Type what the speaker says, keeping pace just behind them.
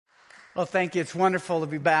Well, thank you. It's wonderful to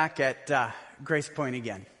be back at Grace Point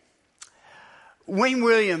again. Wayne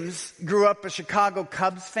Williams grew up a Chicago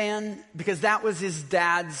Cubs fan because that was his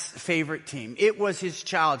dad's favorite team. It was his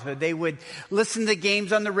childhood. They would listen to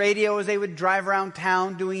games on the radio as they would drive around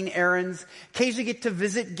town doing errands, occasionally get to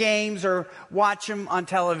visit games or watch them on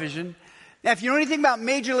television. Now, if you know anything about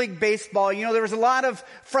Major League Baseball, you know there was a lot of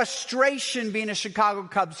frustration being a Chicago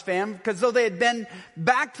Cubs fan because though they had been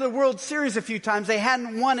back to the World Series a few times, they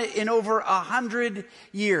hadn't won it in over 100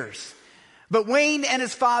 years. But Wayne and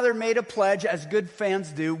his father made a pledge, as good fans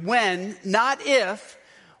do, when, not if,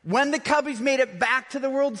 when the Cubbies made it back to the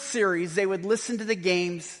World Series, they would listen to the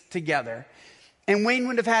games together. And Wayne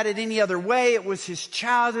wouldn't have had it any other way. It was his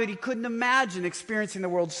childhood. He couldn't imagine experiencing the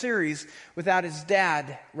World Series without his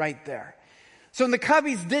dad right there. So when the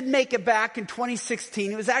Cubbies did make it back in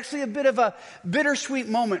 2016, it was actually a bit of a bittersweet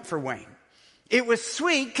moment for Wayne. It was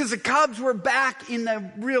sweet because the Cubs were back in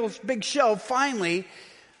the real big show finally,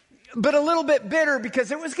 but a little bit bitter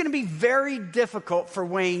because it was going to be very difficult for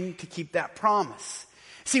Wayne to keep that promise.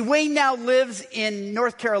 See, Wayne now lives in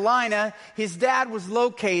North Carolina. His dad was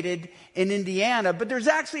located in Indiana, but there's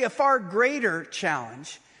actually a far greater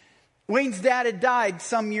challenge. Wayne's dad had died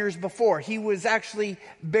some years before. He was actually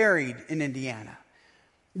buried in Indiana.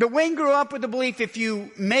 But Wayne grew up with the belief if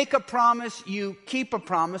you make a promise, you keep a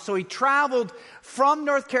promise. So he traveled from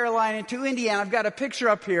North Carolina to Indiana. I've got a picture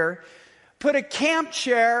up here. Put a camp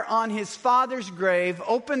chair on his father's grave,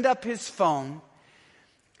 opened up his phone,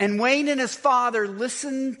 and Wayne and his father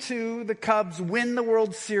listened to the Cubs win the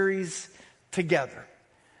World Series together.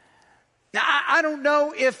 Now, I don't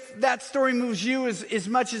know if that story moves you as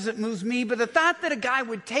much as it moves me, but the thought that a guy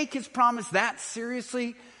would take his promise that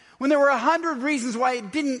seriously, when there were 100 reasons why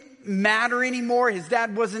it didn't matter anymore, his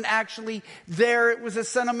dad wasn't actually there, it was a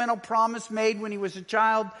sentimental promise made when he was a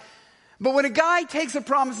child. But when a guy takes a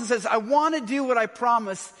promise and says, I want to do what I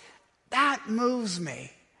promised, that moves me.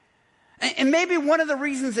 And maybe one of the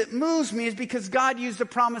reasons it moves me is because God used a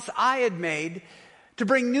promise I had made to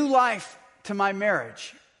bring new life to my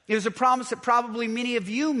marriage. It was a promise that probably many of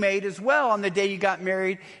you made as well on the day you got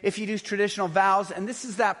married if you use traditional vows. And this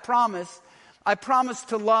is that promise. I promise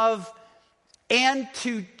to love and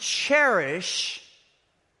to cherish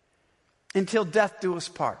until death do us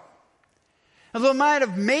part. Although I might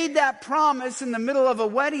have made that promise in the middle of a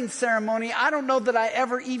wedding ceremony, I don't know that I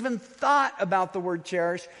ever even thought about the word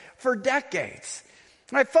cherish for decades.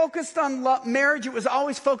 When I focused on marriage, it was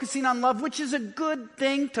always focusing on love, which is a good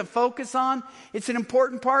thing to focus on. It's an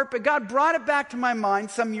important part, but God brought it back to my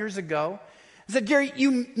mind some years ago. He said, Gary,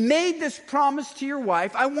 you made this promise to your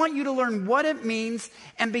wife. I want you to learn what it means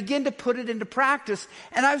and begin to put it into practice.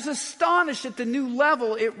 And I was astonished at the new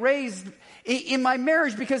level it raised in my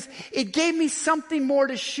marriage because it gave me something more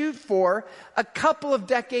to shoot for a couple of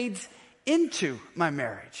decades into my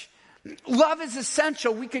marriage. Love is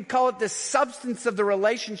essential. We could call it the substance of the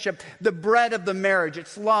relationship, the bread of the marriage.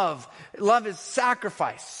 It's love. Love is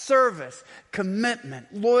sacrifice, service, commitment,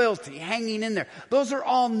 loyalty, hanging in there. Those are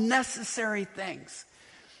all necessary things.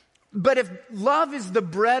 But if love is the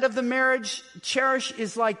bread of the marriage, cherish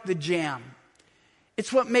is like the jam.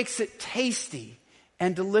 It's what makes it tasty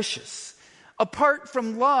and delicious. Apart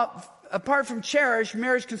from cherish,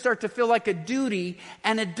 marriage can start to feel like a duty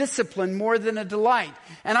and a discipline more than a delight.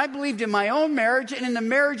 And I believed in my own marriage and in the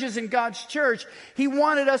marriages in God's church, He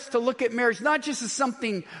wanted us to look at marriage not just as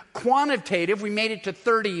something quantitative, we made it to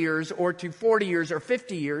 30 years or to 40 years or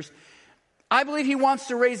 50 years. I believe He wants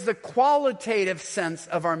to raise the qualitative sense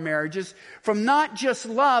of our marriages from not just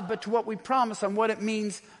love, but to what we promise on what it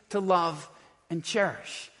means to love and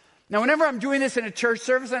cherish. Now, whenever I'm doing this in a church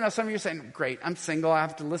service, I know some of you are saying, great, I'm single. I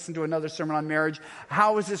have to listen to another sermon on marriage.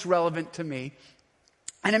 How is this relevant to me?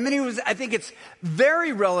 And in many ways, I think it's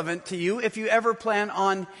very relevant to you if you ever plan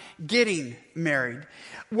on getting married.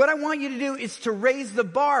 What I want you to do is to raise the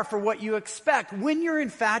bar for what you expect. When you're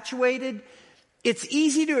infatuated, it's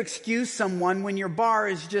easy to excuse someone when your bar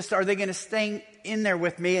is just, are they going to stay in there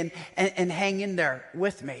with me and hang in there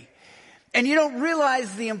with me? And you don't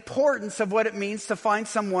realize the importance of what it means to find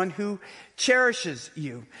someone who cherishes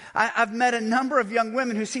you. I've met a number of young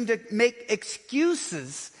women who seem to make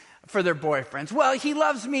excuses for their boyfriends. Well, he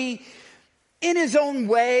loves me in his own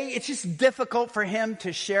way. It's just difficult for him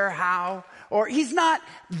to share how. Or he's not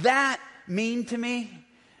that mean to me.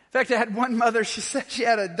 In fact, I had one mother, she said she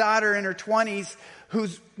had a daughter in her 20s who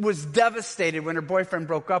was devastated when her boyfriend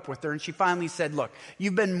broke up with her. And she finally said, look,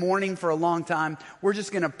 you've been mourning for a long time. We're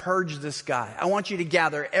just going to purge this guy. I want you to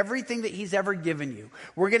gather everything that he's ever given you.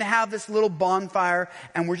 We're going to have this little bonfire,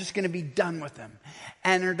 and we're just going to be done with him.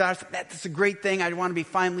 And her daughter said, that's a great thing. I want to be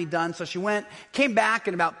finally done. So she went, came back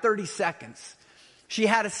in about 30 seconds. She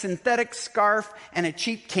had a synthetic scarf and a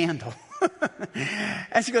cheap candle.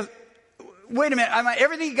 And she goes, wait a minute,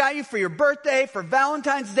 everything he got you for your birthday, for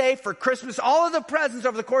Valentine's Day, for Christmas, all of the presents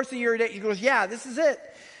over the course of the year. He goes, yeah, this is it.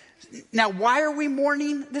 Now, why are we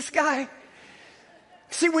mourning this guy?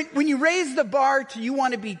 See, when you raise the bar to you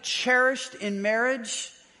want to be cherished in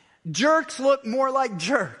marriage, jerks look more like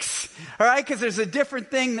jerks, all right? Because there's a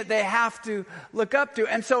different thing that they have to look up to.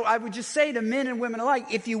 And so I would just say to men and women alike,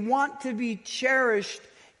 if you want to be cherished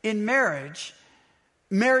in marriage,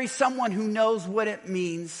 marry someone who knows what it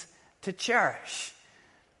means to cherish.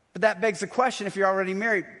 But that begs the question, if you're already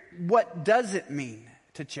married, what does it mean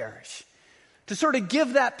to cherish? To sort of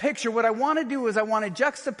give that picture, what I want to do is I want to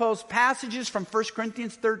juxtapose passages from 1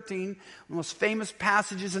 Corinthians 13, the most famous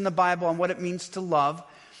passages in the Bible on what it means to love,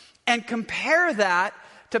 and compare that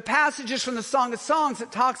to passages from the Song of Songs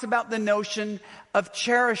that talks about the notion of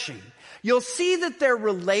cherishing. You'll see that they're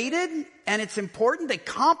related, and it's important. They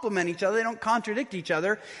complement each other. They don't contradict each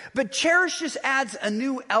other. But cherish just adds a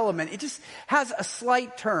new element. It just has a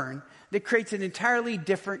slight turn that creates an entirely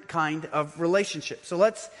different kind of relationship. So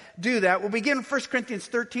let's do that. We'll begin with 1 Corinthians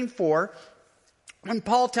 13:4, when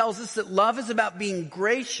Paul tells us that love is about being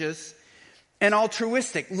gracious and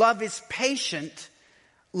altruistic. Love is patient.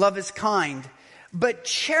 Love is kind. But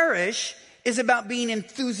cherish is about being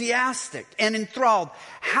enthusiastic and enthralled.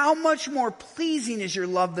 How much more pleasing is your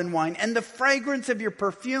love than wine, and the fragrance of your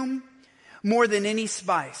perfume more than any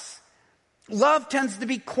spice. Love tends to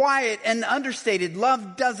be quiet and understated.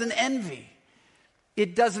 Love doesn't envy.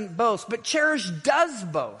 It doesn't boast. But cherish does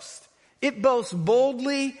boast. It boasts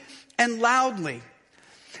boldly and loudly.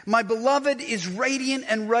 My beloved is radiant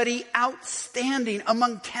and ruddy, outstanding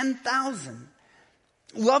among 10,000.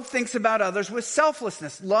 Love thinks about others with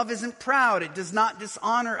selflessness. Love isn't proud. It does not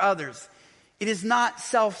dishonor others. It is not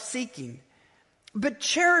self-seeking. But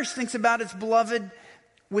cherish thinks about its beloved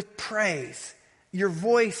with praise. Your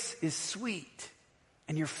voice is sweet,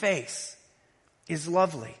 and your face is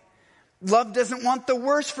lovely. Love doesn't want the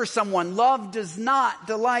worst for someone. Love does not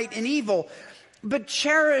delight in evil. But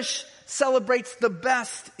cherish celebrates the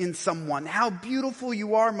best in someone. How beautiful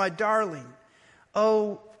you are, my darling.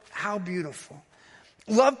 Oh, how beautiful.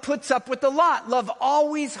 Love puts up with a lot. Love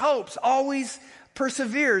always hopes, always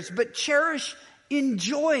perseveres. But cherish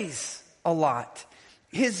enjoys a lot.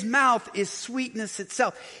 His mouth is sweetness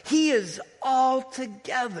itself. He is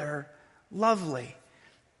altogether lovely.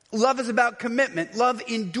 Love is about commitment. Love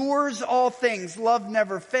endures all things. Love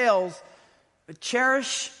never fails. But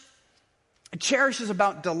cherish is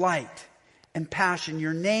about delight and passion.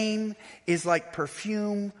 Your name is like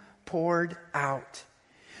perfume poured out.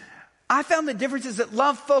 I found the difference is that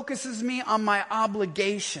love focuses me on my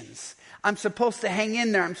obligations. I'm supposed to hang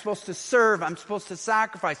in there. I'm supposed to serve. I'm supposed to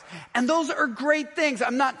sacrifice. And those are great things.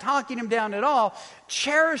 I'm not talking them down at all.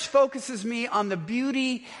 Cherish focuses me on the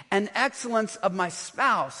beauty and excellence of my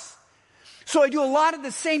spouse. So I do a lot of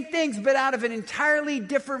the same things, but out of an entirely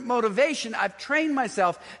different motivation. I've trained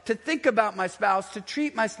myself to think about my spouse, to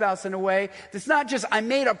treat my spouse in a way that's not just, I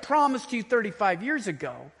made a promise to you 35 years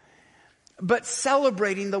ago, but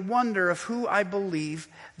celebrating the wonder of who I believe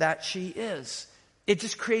that she is. It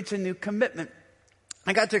just creates a new commitment.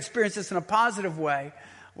 I got to experience this in a positive way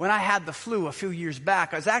when I had the flu a few years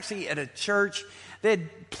back. I was actually at a church. They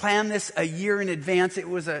had planned this a year in advance. It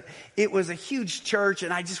was a huge church,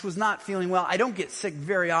 and I just was not feeling well. I don't get sick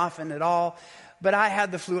very often at all, but I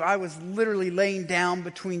had the flu. I was literally laying down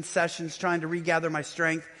between sessions trying to regather my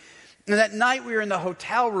strength. And that night we were in the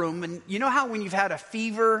hotel room, and you know how when you've had a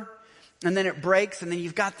fever and then it breaks and then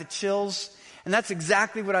you've got the chills? And that's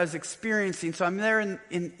exactly what I was experiencing. So I'm there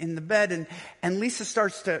in the bed, and Lisa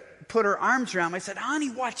starts to put her arms around me. I said,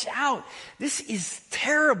 honey, watch out. This is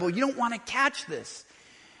terrible. You don't want to catch this.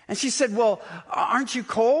 And she said, well, aren't you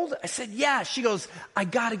cold? I said, yeah. She goes, I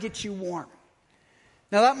got to get you warm.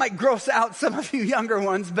 Now that might gross out some of you younger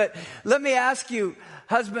ones, but let me ask you,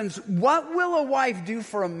 husbands, what will a wife do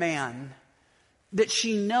for a man that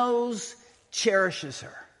she knows cherishes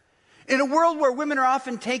her? In a world where women are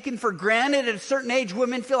often taken for granted, at a certain age,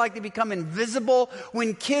 women feel like they become invisible,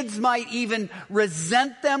 when kids might even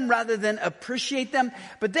resent them rather than appreciate them.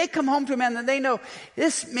 But they come home to a man that they know,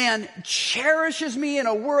 this man cherishes me in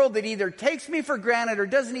a world that either takes me for granted or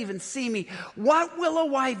doesn't even see me. What will a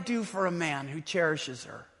wife do for a man who cherishes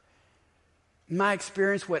her? in my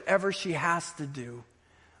experience, whatever she has to do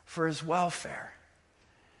for his welfare.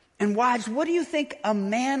 And wives, what do you think a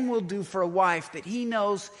man will do for a wife that he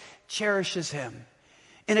knows cherishes him?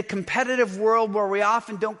 In a competitive world where we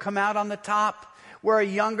often don't come out on the top, where a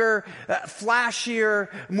younger, flashier,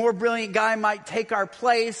 more brilliant guy might take our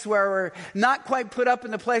place, where we're not quite put up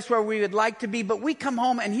in the place where we would like to be, but we come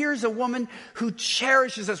home and here's a woman who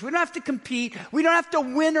cherishes us. We don't have to compete. We don't have to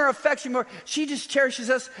win her affection more. She just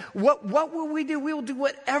cherishes us. What will we do? We will do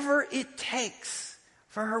whatever it takes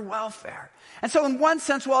for her welfare. And so in one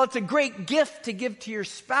sense, while it's a great gift to give to your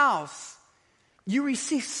spouse, you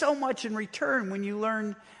receive so much in return when you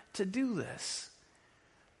learn to do this.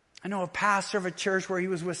 I know a pastor of a church where he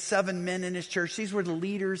was with 7 men in his church. These were the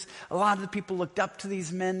leaders. A lot of the people looked up to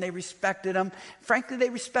these men. They respected them. Frankly,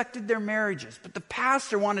 they respected their marriages. But the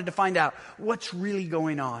pastor wanted to find out what's really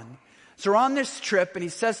going on. So we're on this trip, and he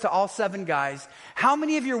says to all 7 guys, how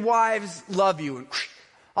many of your wives love you? And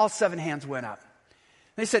all 7 hands went up.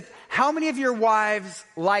 They said, how many of your wives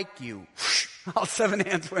like you? All 7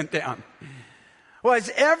 hands went down. Well,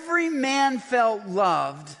 as every man felt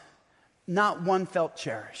loved, not one felt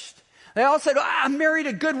cherished. They all said, I married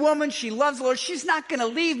a good woman. She loves the Lord. She's not going to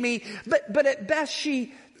leave me, but at best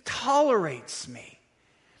she tolerates me.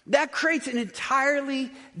 That creates an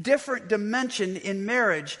entirely different dimension in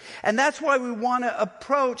marriage. And that's why we want to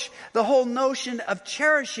approach the whole notion of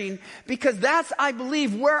cherishing, because that's, I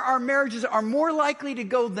believe, where our marriages are more likely to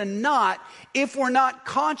go than not if we're not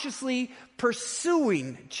consciously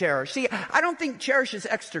pursuing cherish. See, I don't think cherish is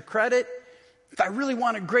extra credit. If I really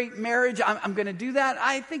want a great marriage, I'm going to do that.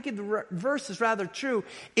 I think the reverse is rather true.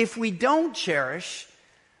 If we don't cherish,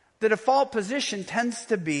 the default position tends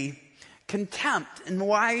to be contempt. And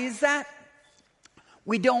why is that?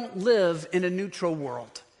 We don't live in a neutral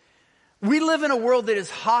world. We live in a world that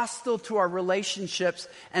is hostile to our relationships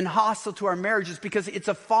and hostile to our marriages because it's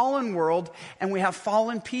a fallen world and we have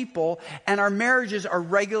fallen people and our marriages are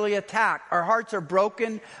regularly attacked. Our hearts are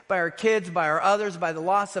broken by our kids, by our others, by the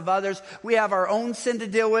loss of others. We have our own sin to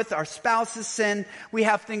deal with, our spouse's sin. We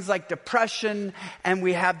have things like depression and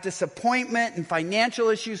we have disappointment and financial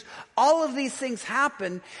issues. All of these things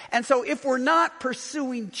happen. And so if we're not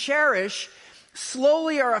pursuing cherish,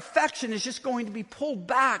 slowly our affection is just going to be pulled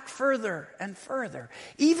back further and further.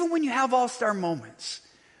 Even when you have all-star moments.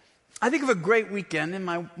 I think of a great weekend in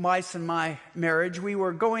my wife's and my marriage. We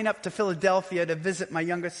were going up to Philadelphia to visit my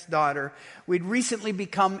youngest daughter. We'd recently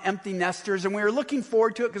become empty nesters and we were looking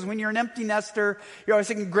forward to it because when you're an empty nester, you're always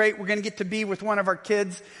thinking, great, we're going to get to be with one of our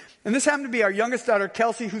kids. And this happened to be our youngest daughter,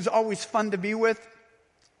 Kelsey, who's always fun to be with.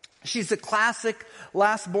 She's a classic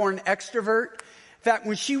last-born extrovert. In fact,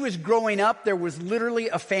 when she was growing up, there was literally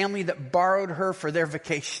a family that borrowed her for their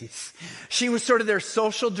vacations. She was sort of their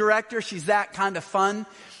social director. She's that kind of fun.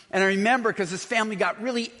 And I remember because this family got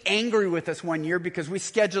really angry with us one year because we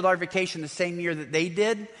scheduled our vacation the same year that they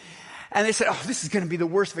did. And they said, oh, this is going to be the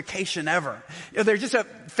worst vacation ever. You know, they're just a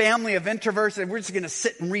family of introverts and we're just going to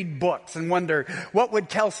sit and read books and wonder, what would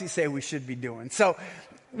Kelsey say we should be doing? So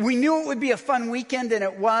we knew it would be a fun weekend, and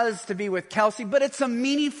it was to be with Kelsey, but it's a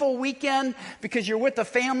meaningful weekend because you're with a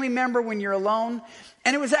family member when you're alone.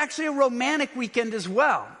 And it was actually a romantic weekend as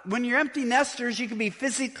well. When you're empty nesters, you can be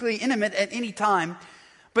physically intimate at any time,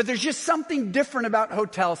 but there's just something different about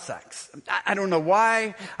hotel sex. I don't know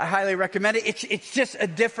why. I highly recommend it. It's just a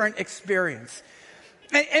different experience.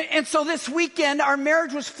 And so this weekend, our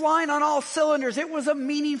marriage was flying on all cylinders. It was a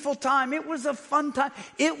meaningful time. It was a fun time.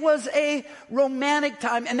 It was a romantic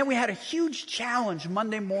time. And then we had a huge challenge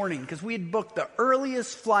Monday morning because we had booked the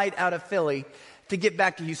earliest flight out of Philly to get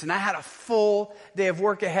back to Houston. I had a full day of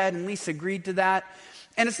work ahead, and Lisa agreed to that.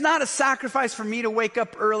 And it's not a sacrifice for me to wake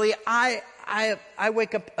up early. I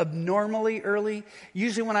wake up abnormally early.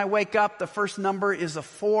 Usually when I wake up, the first number is a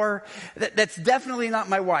 4. That's definitely not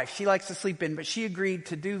my wife. She likes to sleep in, but she agreed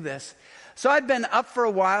to do this. So I'd been up for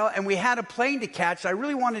a while, and we had a plane to catch. I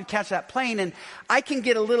really wanted to catch that plane, and I can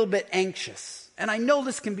get a little bit anxious. And I know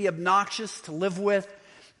this can be obnoxious to live with.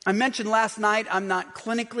 I mentioned last night I'm not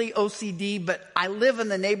clinically OCD, but I live in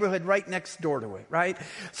the neighborhood right next door to it, right?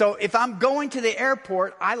 So if I'm going to the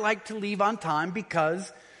airport, I like to leave on time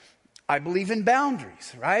because I believe in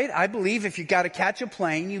boundaries, right? I believe if you got to catch a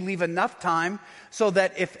plane, you leave enough time so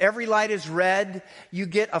that if every light is red, you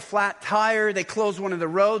get a flat tire, they close one of the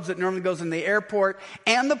roads that normally goes in the airport,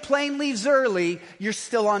 and the plane leaves early, you're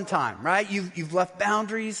still on time, right? You've left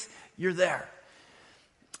boundaries, you're there.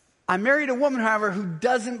 I married a woman, however, who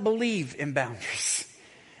doesn't believe in boundaries.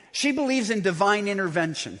 She believes in divine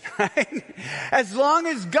intervention, right? As long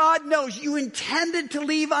as God knows you intended to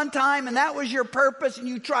leave on time and that was your purpose and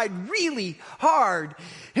you tried really hard,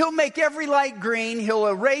 He'll make every light green. He'll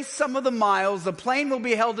erase some of the miles. The plane will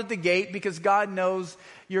be held at the gate because God knows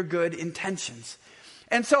your good intentions.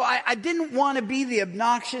 And so I didn't want to be the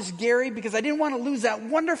obnoxious Gary because I didn't want to lose that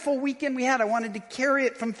wonderful weekend we had. I wanted to carry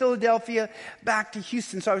it from Philadelphia back to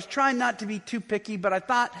Houston. So I was trying not to be too picky, but I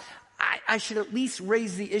thought I should at least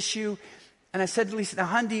raise the issue. And I said to Lisa, now,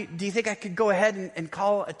 hon, do you think I could go ahead and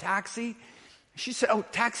call a taxi? She said, oh,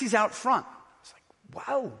 taxi's out front. I was like,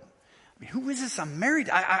 wow. I mean, who is this? I'm married.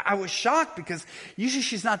 I was shocked because usually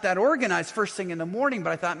she's not that organized first thing in the morning.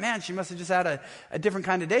 But I thought, man, she must have just had a different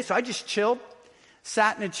kind of day. So I just chilled,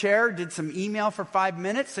 sat in a chair, did some email for 5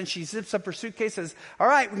 minutes. And she zips up her suitcase, says, all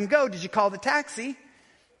right, we can go. Did you call the taxi?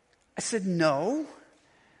 I said, no.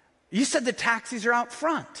 You said the taxis are out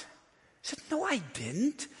front. I said, no, I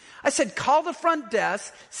didn't. I said, call the front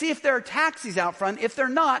desk, see if there are taxis out front. If they're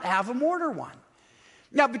not, have them order one.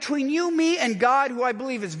 Now, between you, me, and God, who I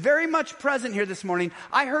believe is very much present here this morning,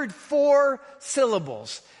 I heard 4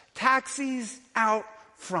 syllables. Taxis out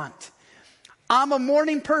front. I'm a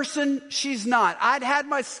morning person. She's not. I'd had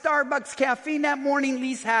my Starbucks caffeine that morning.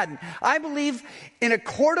 Lise hadn't. I believe in a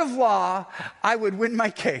court of law, I would win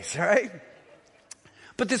my case, all right?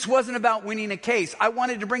 But this wasn't about winning a case. I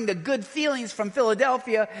wanted to bring the good feelings from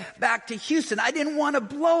Philadelphia back to Houston. I didn't want to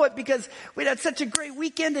blow it because we'd had such a great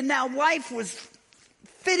weekend and now life was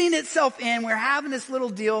fitting itself in. We're having this little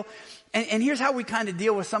deal. And here's how we kind of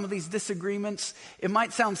deal with some of these disagreements. It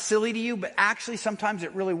might sound silly to you, but actually sometimes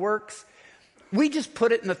it really works. We just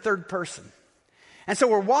put it in the third person. And so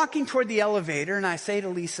we're walking toward the elevator and I say to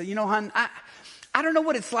Lisa, you know, hon, I don't know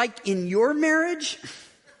what it's like in your marriage.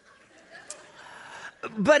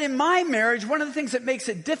 But in my marriage, one of the things that makes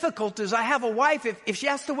it difficult is I have a wife, if she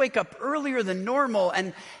has to wake up earlier than normal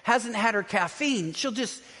and hasn't had her caffeine, she'll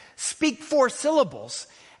just speak 4 syllables.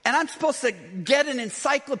 And I'm supposed to get an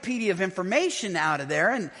encyclopedia of information out of there.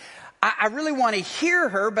 And I really want to hear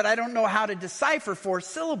her, but I don't know how to decipher 4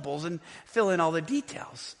 syllables and fill in all the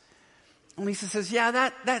details. And Lisa says, yeah,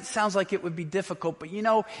 that sounds like it would be difficult, but you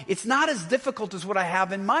know, it's not as difficult as what I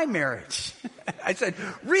have in my marriage. I said,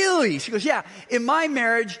 really? She goes, yeah, in my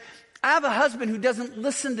marriage, I have a husband who doesn't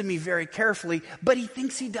listen to me very carefully, but he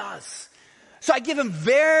thinks he does. So I give him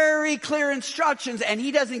very clear instructions and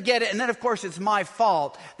he doesn't get it. And then of course it's my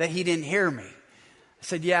fault that he didn't hear me. I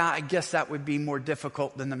said, yeah, I guess that would be more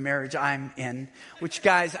difficult than the marriage I'm in, which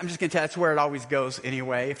guys, I'm just going to tell you, that's where it always goes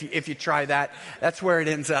anyway. If you try that, that's where it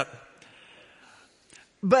ends up.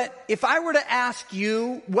 But if I were to ask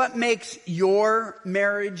you what makes your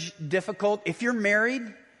marriage difficult, if you're married,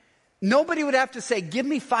 nobody would have to say, give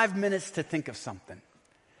me 5 minutes to think of something.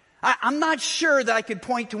 I'm not sure that I could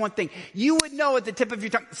point to one thing. You would know at the tip of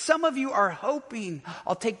your tongue. Some of you are hoping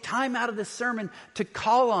I'll take time out of this sermon to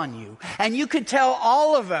call on you. And you could tell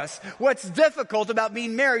all of us what's difficult about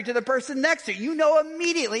being married to the person next to you. You know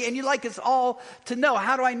immediately, and you'd like us all to know.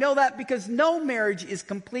 How do I know that? Because no marriage is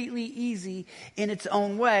completely easy in its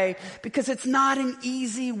own way. Because it's not an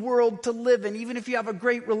easy world to live in, even if you have a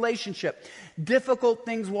great relationship. Difficult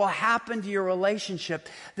things will happen to your relationship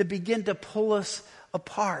that begin to pull us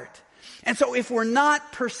apart. And so if we're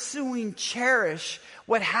not pursuing Cherish,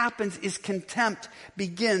 what happens is contempt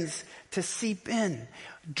begins to seep in,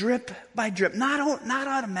 drip by drip, not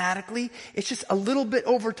automatically. It's just a little bit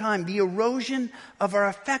over time, the erosion of our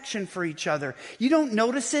affection for each other. You don't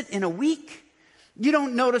notice it in a week. You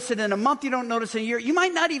don't notice it in a month. You don't notice it in a year. You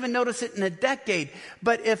might not even notice it in a decade.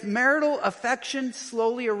 But if marital affection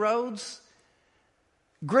slowly erodes,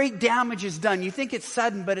 great damage is done. You think it's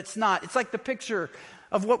sudden, but it's not. It's like the picture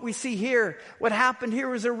of what we see here. What happened here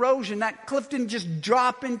was erosion. That cliff didn't just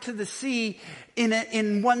drop into the sea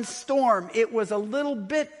in one storm. It was a little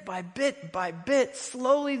bit by bit by bit.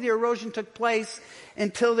 Slowly the erosion took place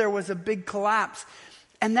until there was a big collapse.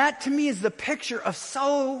 And that to me is the picture of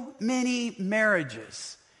so many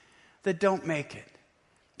marriages that don't make it.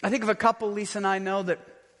 I think of a couple, Lisa and I know, that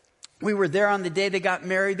we were there on the day they got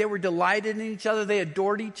married. They were delighted in each other. They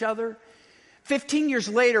adored each other. 15 years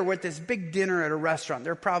later, we're at this big dinner at a restaurant.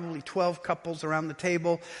 There are probably 12 couples around the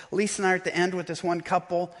table. Lisa and I are at the end with this one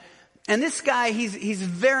couple. And this guy, he's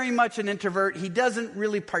very much an introvert. He doesn't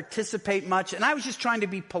really participate much. And I was just trying to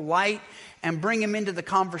be polite and bring him into the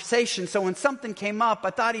conversation. So when something came up, I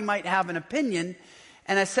thought he might have an opinion.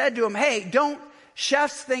 And I said to him, hey, don't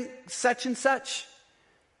chefs think such and such?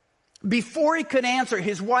 Before he could answer,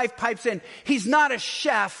 his wife pipes in, he's not a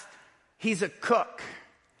chef, he's a cook.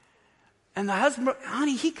 And the husband,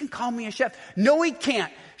 honey, he can call me a chef. No, he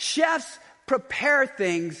can't. Chefs prepare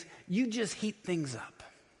things, you just heat things up.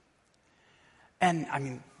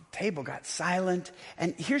 And table got silent.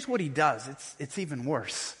 And here's what he does. It's even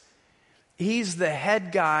worse. He's the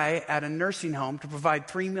head guy at a nursing home to provide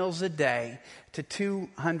 3 meals a day to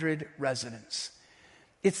 200 residents.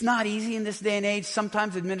 It's not easy in this day and age.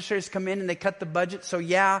 Sometimes administrators come in and they cut the budget. So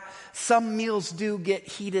yeah, some meals do get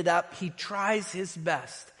heated up. He tries his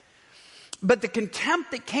best. But the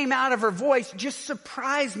contempt that came out of her voice just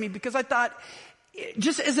surprised me, because I thought,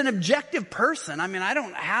 just as an objective person, I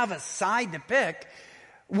don't have a side to pick.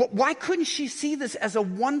 Why couldn't she see this as a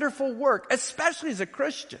wonderful work, especially as a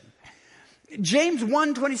Christian? James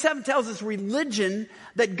 1:27 tells us religion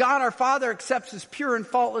that God our Father accepts as pure and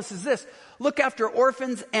faultless is this: look after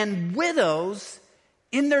orphans and widows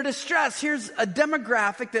in their distress. Here's a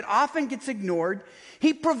demographic that often gets ignored.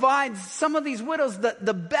 He provides some of these widows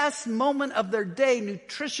the best moment of their day,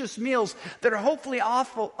 nutritious meals that are hopefully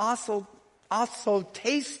also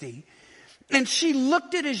tasty. And she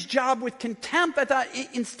looked at his job with contempt. I thought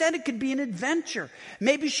instead it could be an adventure.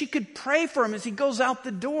 Maybe she could pray for him as he goes out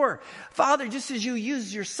the door. Father, just as you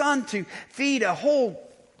used your son to feed a whole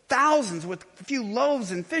thousands with a few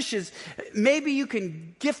loaves and fishes, maybe you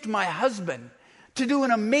can gift my husband to do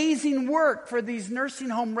an amazing work for these nursing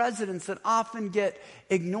home residents that often get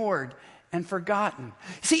ignored and forgotten.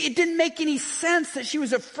 See, it didn't make any sense that she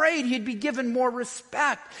was afraid he'd be given more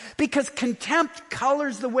respect, because contempt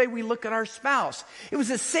colors the way we look at our spouse. It was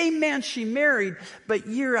the same man she married, but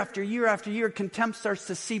year after year after year, contempt starts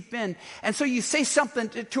to seep in. And so you say something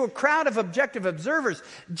to a crowd of objective observers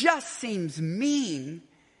just seems mean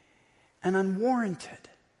and unwarranted.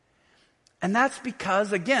 And that's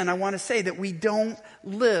because, again, I want to say that we don't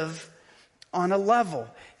live on a level.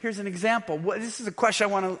 Here's an example. This is a question I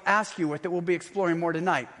want to ask you that we'll be exploring more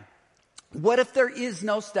tonight. What if there is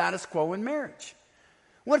no status quo in marriage?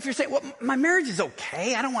 What if you're saying, well, my marriage is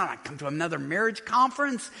okay. I don't want to come to another marriage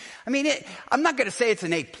conference. I'm not going to say it's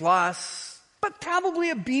an A+, but probably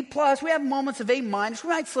a B+. We have moments of A-. We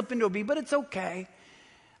might slip into a B, but it's okay.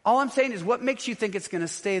 All I'm saying is, what makes you think it's going to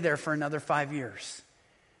stay there for another 5 years?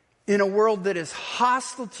 In a world that is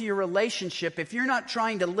hostile to your relationship, if you're not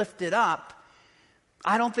trying to lift it up,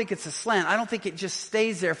 I don't think it's a slant. I don't think it just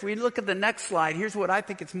stays there. If we look at the next slide, here's what I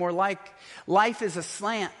think it's more like. Life is a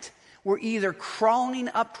slant. We're either crawling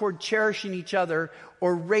up toward cherishing each other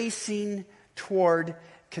or racing toward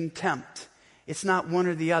contempt. It's not one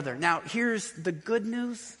or the other. Now, here's the good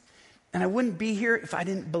news, and I wouldn't be here if I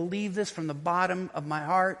didn't believe this from the bottom of my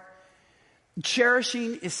heart.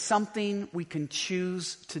 Cherishing is something we can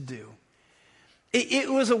choose to do.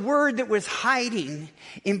 It was a word that was hiding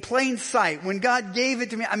in plain sight. When God gave it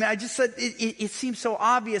to me, I just said, it seems so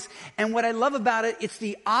obvious. And what I love about it, it's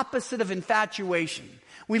the opposite of infatuation.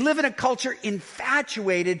 We live in a culture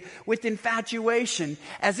infatuated with infatuation,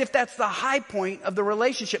 as if that's the high point of the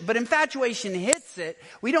relationship. But infatuation hits it.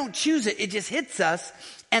 We don't choose it. It just hits us.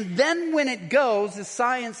 And then when it goes, as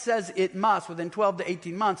science says it must, within 12 to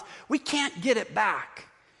 18 months, we can't get it back.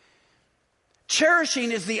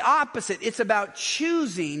 Cherishing is the opposite. It's about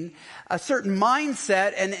choosing a certain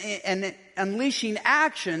mindset and unleashing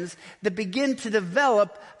actions that begin to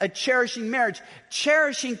develop a cherishing marriage.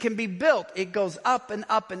 Cherishing can be built. It goes up and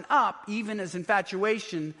up and up, even as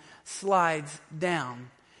infatuation slides down.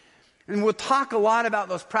 And we'll talk a lot about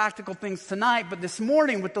those practical things tonight, but this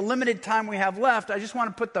morning, with the limited time we have left, I just want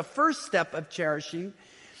to put the first step of cherishing.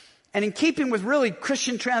 And in keeping with really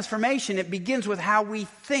Christian transformation, it begins with how we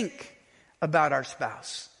think about our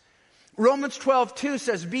spouse. Romans 12:2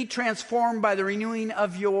 says, be transformed by the renewing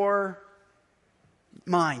of your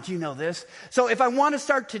mind. You know this. So if I want to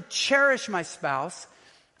start to cherish my spouse,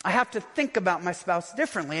 I have to think about my spouse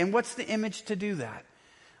differently. And what's the image to do that?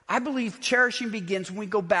 I believe cherishing begins when we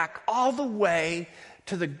go back all the way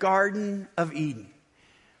to the Garden of Eden.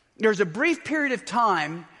 There's a brief period of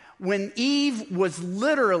time when Eve was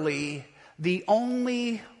literally the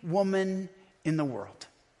only woman in the world.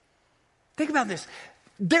 Think about this.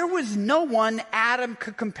 There was no one Adam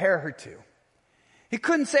could compare her to. He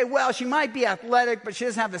couldn't say, well, she might be athletic, but she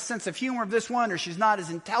doesn't have the sense of humor of this one, or she's not as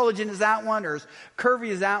intelligent as that one, or as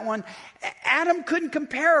curvy as that one. Adam couldn't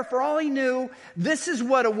compare her. For all he knew, this is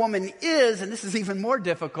what a woman is, and this is even more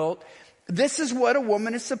difficult. This is what a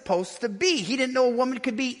woman is supposed to be. He didn't know a woman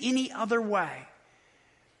could be any other way.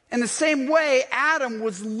 In the same way, Adam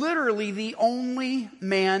was literally the only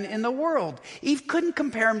man in the world. Eve couldn't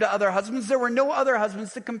compare him to other husbands. There were no other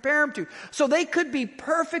husbands to compare him to. So they could be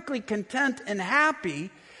perfectly content and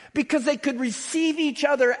happy because they could receive each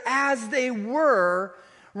other as they were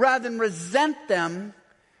rather than resent them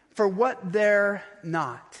for what they're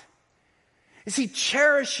not. You see,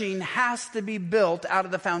 cherishing has to be built out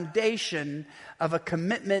of the foundation of a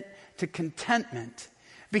commitment to contentment,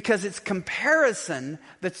 because it's comparison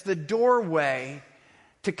that's the doorway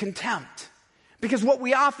to contempt. Because what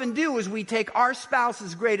we often do is we take our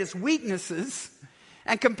spouse's greatest weaknesses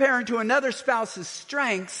and compare them to another spouse's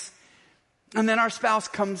strengths, and then our spouse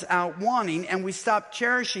comes out wanting, and we stop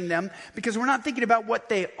cherishing them because we're not thinking about what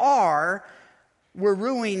they are. We're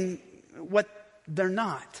ruining what they're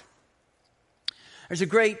not. There's a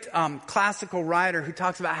great classical writer who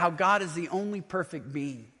talks about how God is the only perfect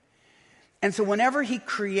being. And so whenever he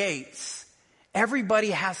creates, everybody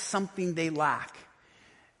has something they lack.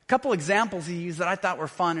 A couple examples he used that I thought were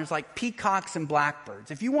fun. There's like peacocks and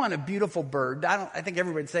blackbirds. If you want a beautiful bird, I think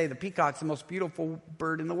everybody would say the peacock's the most beautiful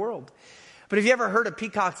bird in the world. But have you ever heard a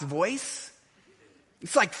peacock's voice?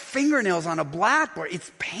 It's like fingernails on a blackbird.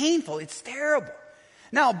 It's painful. It's terrible.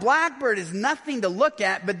 Now, a blackbird is nothing to look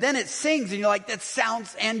at, but then it sings, and you're like, that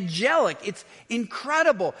sounds angelic. It's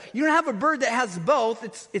incredible. You don't have a bird that has both.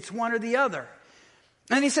 It's one or the other.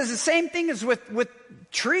 And he says the same thing is with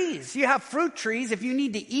trees. You have fruit trees. If you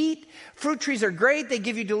need to eat, fruit trees are great. They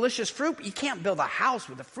give you delicious fruit, but you can't build a house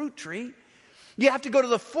with a fruit tree. You have to go to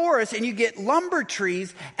the forest and you get lumber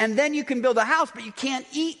trees, and then you can build a house, but you can't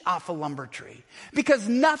eat off a lumber tree because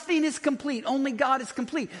nothing is complete. Only God is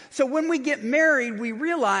complete. So when we get married, we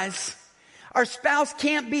realize our spouse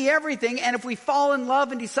can't be everything. And if we fall in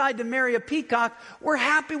love and decide to marry a peacock, we're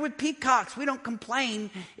happy with peacocks. We don't complain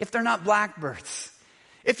if they're not blackbirds.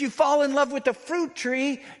 If you fall in love with a fruit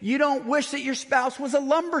tree, you don't wish that your spouse was a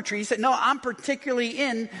lumber tree. You say, no, I'm particularly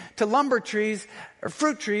into lumber trees or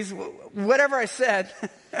fruit trees, whatever I said.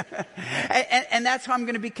 and that's how I'm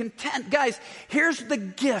going to be content. Guys, here's the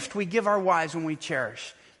gift we give our wives when we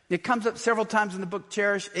cherish. It comes up several times in the book,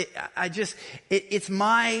 Cherish. It's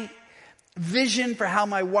my vision for how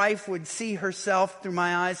my wife would see herself through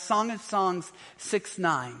my eyes. Song of Songs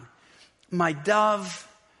 6:9. My dove,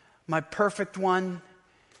 my perfect one,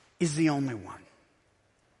 is the only one.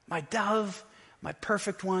 My dove, my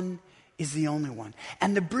perfect one, is the only one.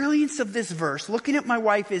 And the brilliance of this verse, looking at my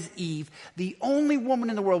wife as Eve, the only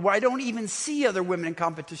woman in the world where I don't even see other women in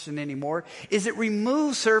competition anymore, is it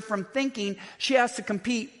removes her from thinking she has to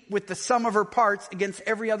compete with the sum of her parts against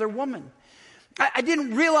every other woman. I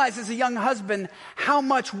didn't realize as a young husband how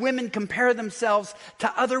much women compare themselves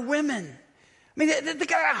to other women. I mean, they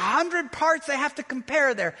got 100 parts they have to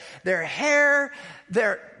compare. Their hair,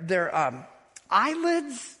 their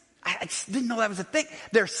eyelids. I just didn't know that was a thing.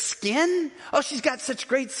 Their skin. Oh, she's got such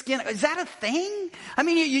great skin. Is that a thing? I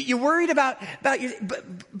mean, you're worried about your,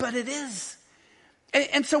 but it is.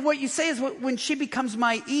 And so what you say is when she becomes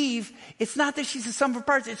my Eve, it's not that she's the sum of her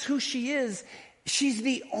parts. It's who she is. She's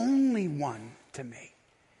the only one to me.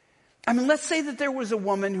 I mean, let's say that there was a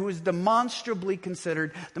woman who is demonstrably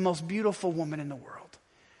considered the most beautiful woman in the world.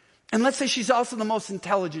 And let's say she's also the most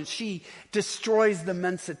intelligent. She destroys the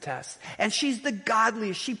Mensa test. And she's the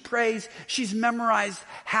godliest. She prays. She's memorized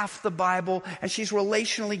half the Bible. And she's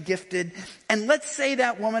relationally gifted. And let's say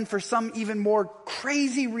that woman, for some even more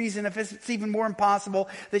crazy reason, if it's even more impossible,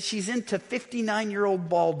 that she's into 59-year-old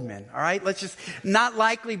bald men. All right? Let's just, not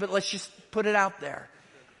likely, but let's just put it out there.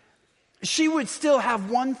 She would still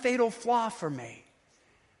have one fatal flaw for me.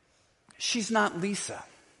 She's not Lisa.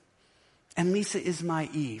 And Lisa is my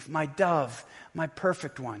Eve, my dove, my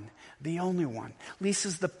perfect one, the only one.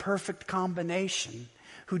 Lisa's the perfect combination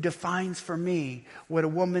who defines for me what a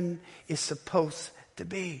woman is supposed to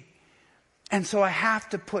be. And so I have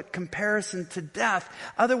to put comparison to death.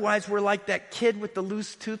 Otherwise, we're like that kid with the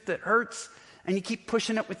loose tooth that hurts. And you keep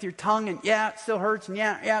pushing it with your tongue. And yeah, it still hurts. And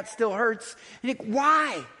yeah, it still hurts. And you think,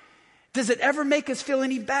 why? Does it ever make us feel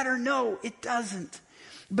any better? No, it doesn't.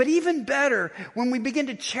 But even better, when we begin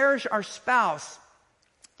to cherish our spouse,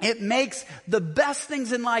 it makes the best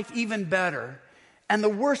things in life even better and the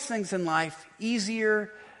worst things in life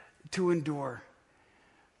easier to endure.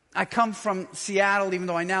 I come from Seattle, even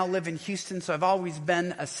though I now live in Houston, so I've always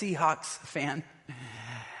been a Seahawks fan.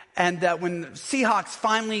 And when Seahawks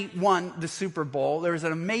finally won the Super Bowl, there was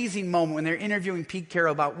an amazing moment when they're interviewing Pete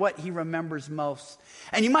Carroll about what he remembers most.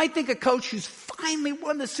 And you might think a coach who's finally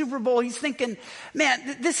won the Super Bowl, he's thinking,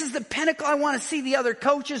 man, this is the pinnacle. I want to see the other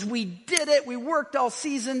coaches. We did it. We worked all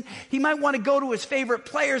season. He might want to go to his favorite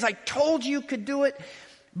players. I told you could do it.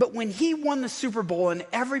 But when he won the Super Bowl and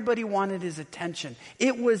everybody wanted his attention,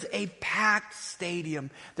 it was a packed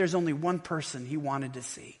stadium. There's only one person he wanted to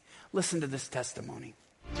see. Listen to this testimony.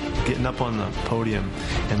 Getting up on the podium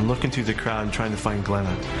and looking through the crowd and trying to find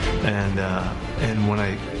Glenna, and when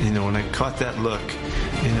I caught that look,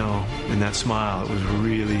 and that smile, it was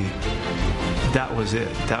really that was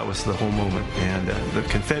it. That was the whole moment. And the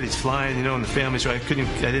confetti's flying, and the family's right. I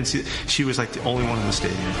didn't see it. She was like the only one in the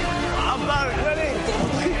stadium. I'm about ready.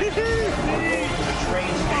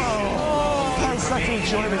 Oh, it's such a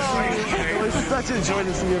joy to see you. It's such a joy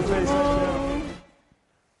to see your face.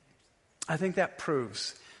 I think that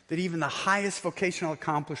proves that even the highest vocational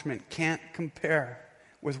accomplishment can't compare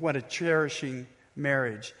with what a cherishing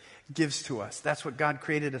marriage gives to us. That's what God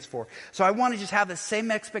created us for. So I want to just have the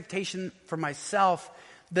same expectation for myself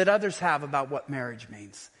that others have about what marriage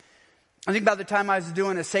means. I think about the time I was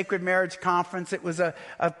doing a sacred marriage conference. It was a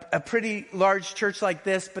pretty large church like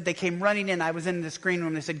this, but they came running in. I was in the screen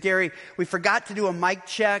room. They said, Gary, we forgot to do a mic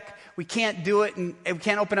check. We can't do it, and we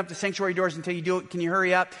can't open up the sanctuary doors until you do it. Can you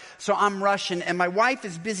hurry up? So I'm rushing, and my wife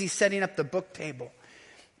is busy setting up the book table.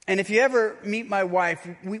 And if you ever meet my wife,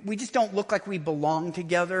 we just don't look like we belong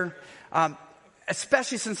together,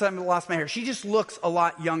 especially since I've lost my hair. She just looks a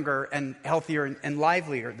lot younger and healthier and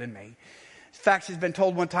livelier than me. In fact, she's been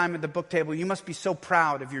told one time at the book table, you must be so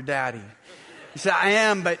proud of your daddy. He said, I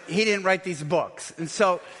am, but he didn't write these books. And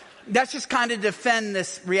so that's just kind of defend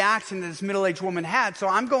this reaction that this middle-aged woman had. So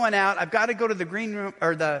I'm going out. I've got to go to the green room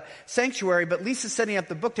or the sanctuary, but Lisa's setting up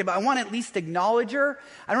the book table. I want to at least acknowledge her.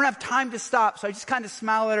 I don't have time to stop, so I just kind of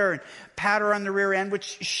smile at her and pat her on the rear end,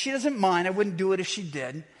 which she doesn't mind. I wouldn't do it if she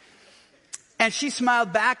did. And she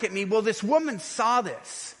smiled back at me. Well, this woman saw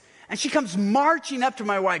this, and she comes marching up to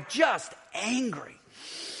my wife, just angry.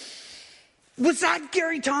 Was that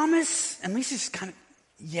Gary Thomas? And Lisa's just kind of,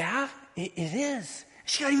 yeah, it is.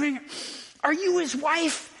 She got even, are you his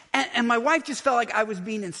wife? And my wife just felt like I was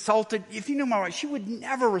being insulted. If you knew my wife, she would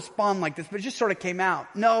never respond like this, but it just sort of came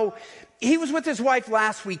out. No, he was with his wife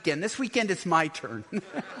last weekend. This weekend, it's my turn.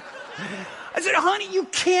 I said, honey, you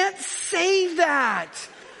can't say that.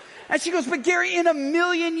 And she goes, but Gary, in a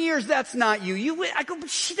million years, that's not you. I go, but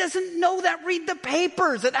she doesn't know that. Read the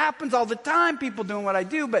papers. It happens all the time, people doing what I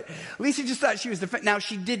do. But Lisa just thought she was the... Now,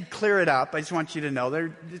 she did clear it up. I just want you to know.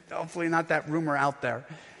 There's hopefully not that rumor out there.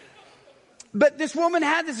 But this woman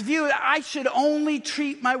had this view that I should only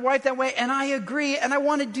treat my wife that way. And I agree. And I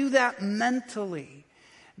want to do that mentally.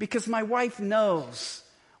 Because my wife knows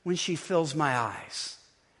when she fills my eyes.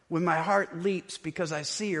 When my heart leaps because I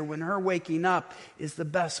see her, when her waking up is the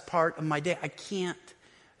best part of my day. I can't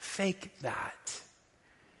fake that.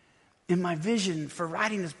 And my vision for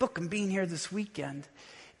writing this book and being here this weekend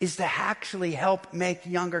is to actually help make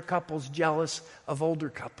younger couples jealous of older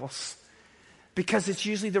couples. Because it's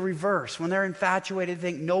usually the reverse. When they're infatuated,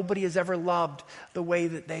 they think nobody has ever loved the way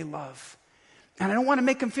that they love. And I don't want to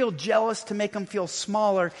make them feel jealous to make them feel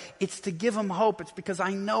smaller. It's to give them hope. It's because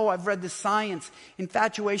I know I've read the science.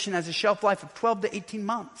 Infatuation has a shelf life of 12 to 18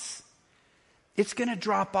 months. It's going to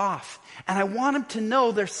drop off. And I want them to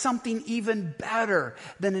know there's something even better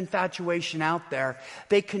than infatuation out there.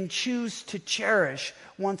 They can choose to cherish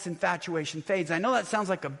once infatuation fades. I know that sounds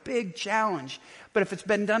like a big challenge, but if it's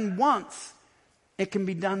been done once, it can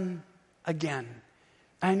be done again.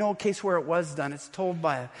 I know a case where it was done. It's told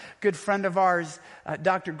by a good friend of ours,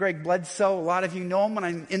 Dr. Greg Bledsoe. A lot of you know him when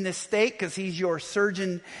I'm in this state because he's your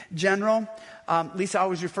Surgeon General. Lisa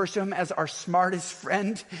always refers to him as our smartest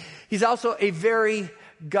friend. He's also a very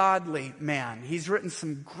godly man. He's written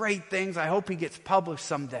some great things. I hope he gets published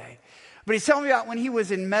someday. But he's telling me about when he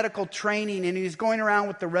was in medical training and he was going around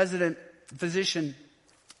with the resident physician.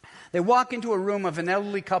 They walk into a room of an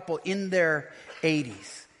elderly couple in their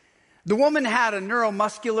 80s. The woman had a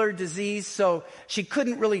neuromuscular disease, so she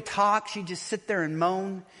couldn't really talk. She'd just sit there and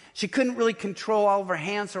moan. She couldn't really control all of her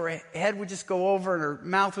hands, so her head would just go over and her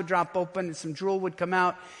mouth would drop open and some drool would come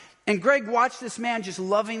out. And Greg watched this man just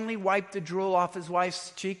lovingly wipe the drool off his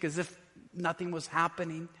wife's cheek as if nothing was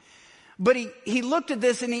happening. But he looked at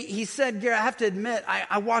this and he said, Gary, I have to admit,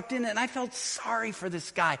 I walked in and I felt sorry for this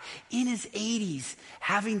guy in his 80s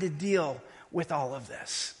having to deal with all of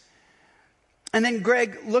this. And then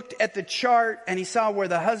Greg looked at the chart and he saw where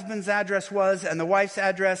the husband's address was and the wife's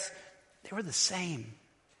address. They were the same.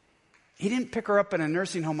 He didn't pick her up in a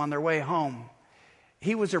nursing home on their way home.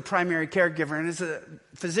 He was her primary caregiver. And as a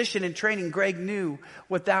physician in training, Greg knew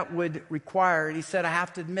what that would require. And he said, I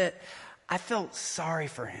have to admit, I felt sorry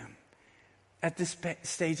for him at this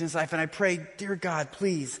stage in his life. And I prayed, dear God,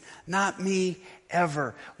 please, not me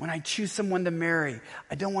ever. When I choose someone to marry,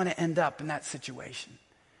 I don't want to end up in that situation.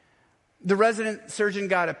 The resident surgeon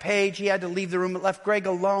got a page. He had to leave the room. It left Greg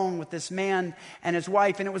alone with this man and his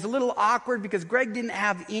wife. And it was a little awkward because Greg didn't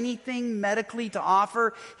have anything medically to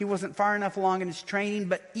offer. He wasn't far enough along in his training.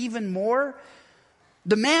 But even more,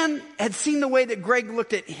 the man had seen the way that Greg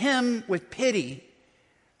looked at him with pity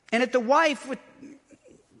and at the wife with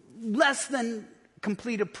less than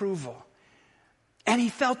complete approval. And he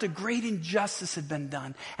felt a great injustice had been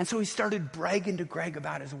done. And so he started bragging to Greg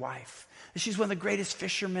about his wife. She's one of the greatest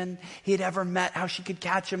fishermen he had ever met, how she could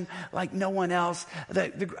catch him like no one else,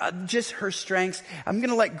 just her strengths. I'm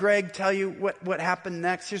going to let Greg tell you what happened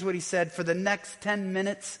next. Here's what he said. For the next 10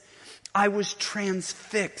 minutes, I was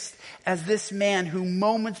transfixed as this man who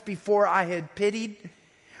moments before I had pitied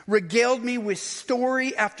regaled me with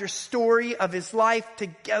story after story of his life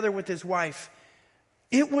together with his wife.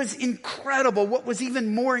 It was incredible. What was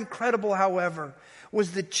even more incredible, however,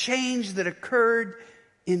 was the change that occurred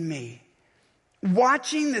in me.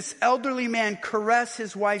 Watching this elderly man caress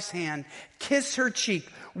his wife's hand, kiss her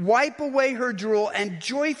cheek, wipe away her drool, and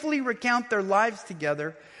joyfully recount their lives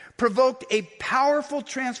together provoked a powerful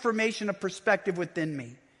transformation of perspective within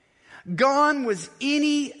me. Gone was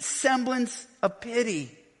any semblance of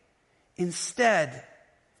pity. Instead,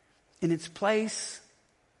 in its place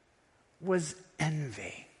was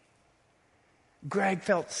envy. Greg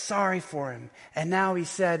felt sorry for him. And now he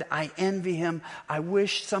said, I envy him. I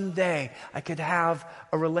wish someday I could have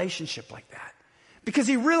a relationship like that. Because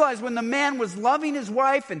he realized when the man was loving his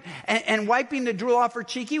wife and wiping the drool off her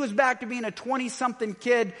cheek, he was back to being a 20-something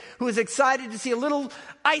kid who was excited to see a little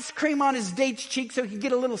ice cream on his date's cheek so he could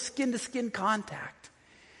get a little skin-to-skin contact.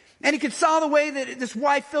 And he could saw the way that this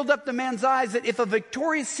wife filled up the man's eyes, that if a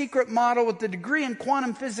Victoria's Secret model with a degree in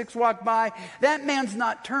quantum physics walked by, that man's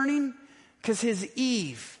not turning because his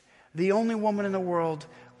Eve, the only woman in the world,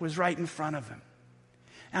 was right in front of him.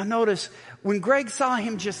 Now notice, when Greg saw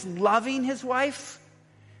him just loving his wife,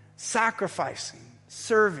 sacrificing,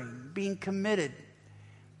 serving, being committed,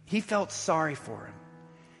 he felt sorry for him.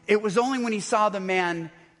 It was only when he saw the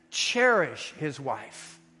man cherish his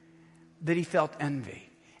wife that he felt envy.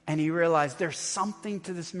 And he realized there's something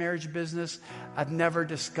to this marriage business I've never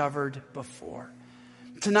discovered before.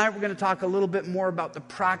 Tonight we're going to talk a little bit more about the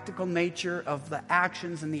practical nature of the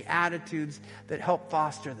actions and the attitudes that help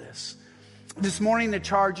foster this. This morning the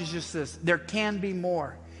charge is just this. There can be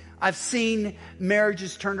more. I've seen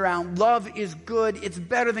marriages turned around. Love is good. It's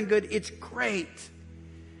better than good. It's great.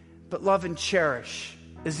 But love and cherish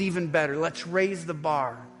is even better. Let's raise the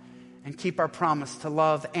bar and keep our promise to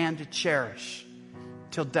love and to cherish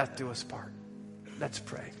till death do us part. Let's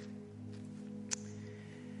pray.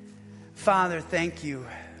 Father, thank you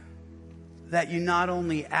that you not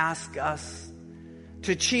only ask us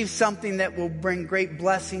to achieve something that will bring great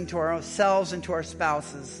blessing to ourselves and to our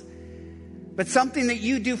spouses, but something that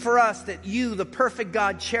you do for us, that you, the perfect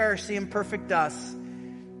God, cherish the imperfect us,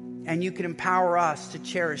 and you can empower us to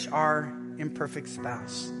cherish our imperfect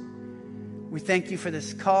spouse. We thank you for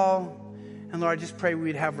this call. And Lord, I just pray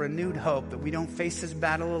we'd have renewed hope that we don't face this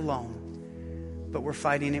battle alone, but we're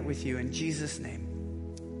fighting it with you. In Jesus'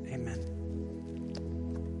 name, amen.